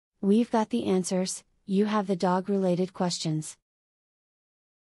We've got the answers, you have the dog-related questions.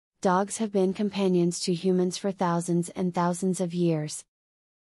 Dogs have been companions to humans for thousands and thousands of years.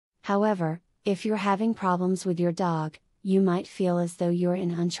 However, if you're having problems with your dog, you might feel as though you're in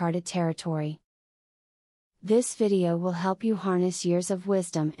uncharted territory. This video will help you harness years of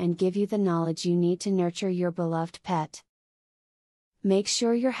wisdom and give you the knowledge you need to nurture your beloved pet. Make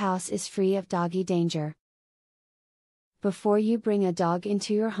sure your house is free of doggy danger. Before you bring a dog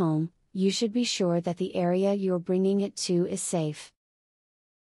into your home, you should be sure that the area you're bringing it to is safe.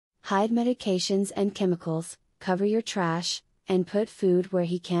 Hide medications and chemicals, cover your trash, and put food where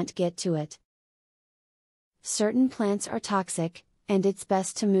he can't get to it. Certain plants are toxic, and it's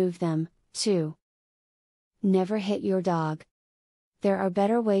best to move them, too. Never hit your dog. There are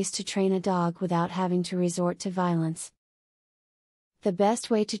better ways to train a dog without having to resort to violence. The best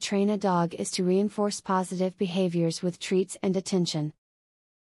way to train a dog is to reinforce positive behaviors with treats and attention.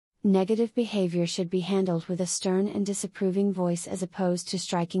 Negative behavior should be handled with a stern and disapproving voice as opposed to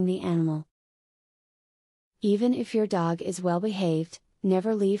striking the animal. Even if your dog is well behaved,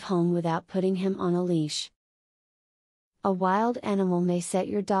 never leave home without putting him on a leash. A wild animal may set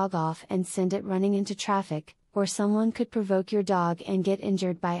your dog off and send it running into traffic, or someone could provoke your dog and get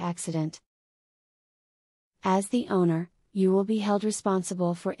injured by accident. As the owner, you will be held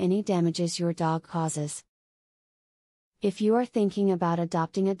responsible for any damages your dog causes. If you are thinking about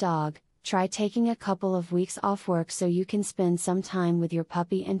adopting a dog, try taking a couple of weeks off work so you can spend some time with your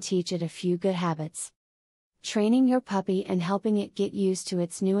puppy and teach it a few good habits. Training your puppy and helping it get used to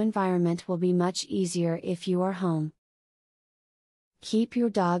its new environment will be much easier if you are home. Keep your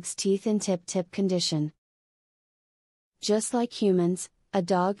dog's teeth in tip-top condition. Just like humans, a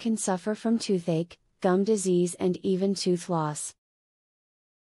dog can suffer from toothache, gum disease and even tooth loss.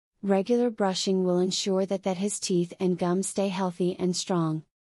 Regular brushing will ensure that his teeth and gums stay healthy and strong.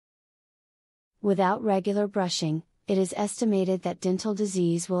 Without regular brushing, it is estimated that dental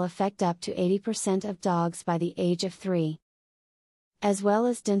disease will affect up to 80% of dogs by the age of 3. As well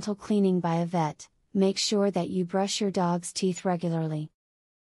as dental cleaning by a vet, make sure that you brush your dog's teeth regularly.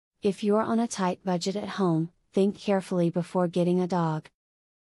 If you're on a tight budget at home, think carefully before getting a dog.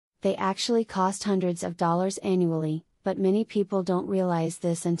 They actually cost hundreds of dollars annually, but many people don't realize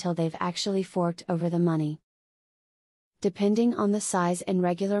this until they've actually forked over the money. Depending on the size and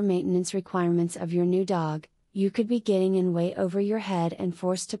regular maintenance requirements of your new dog, you could be getting in way over your head and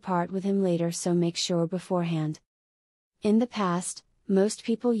forced to part with him later, so make sure beforehand. In the past, most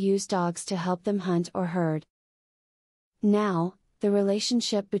people used dogs to help them hunt or herd. Now, the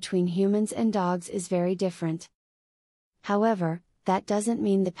relationship between humans and dogs is very different. However, that doesn't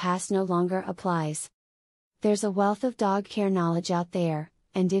mean the past no longer applies. There's a wealth of dog care knowledge out there,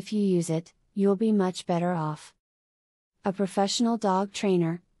 and if you use it, you'll be much better off. A professional dog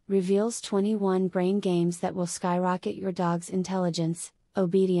trainer reveals 21 brain games that will skyrocket your dog's intelligence,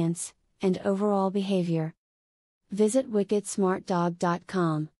 obedience, and overall behavior. Visit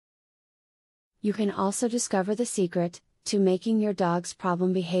wickedsmartdog.com. You can also discover the secret to making your dog's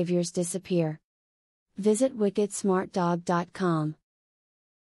problem behaviors disappear. Visit wickedsmartdog.com.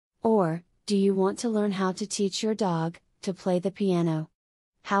 Or, do you want to learn how to teach your dog to play the piano?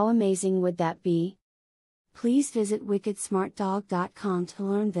 How amazing would that be? Please visit wickedsmartdog.com to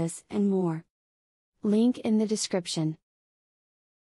learn this and more. Link in the description.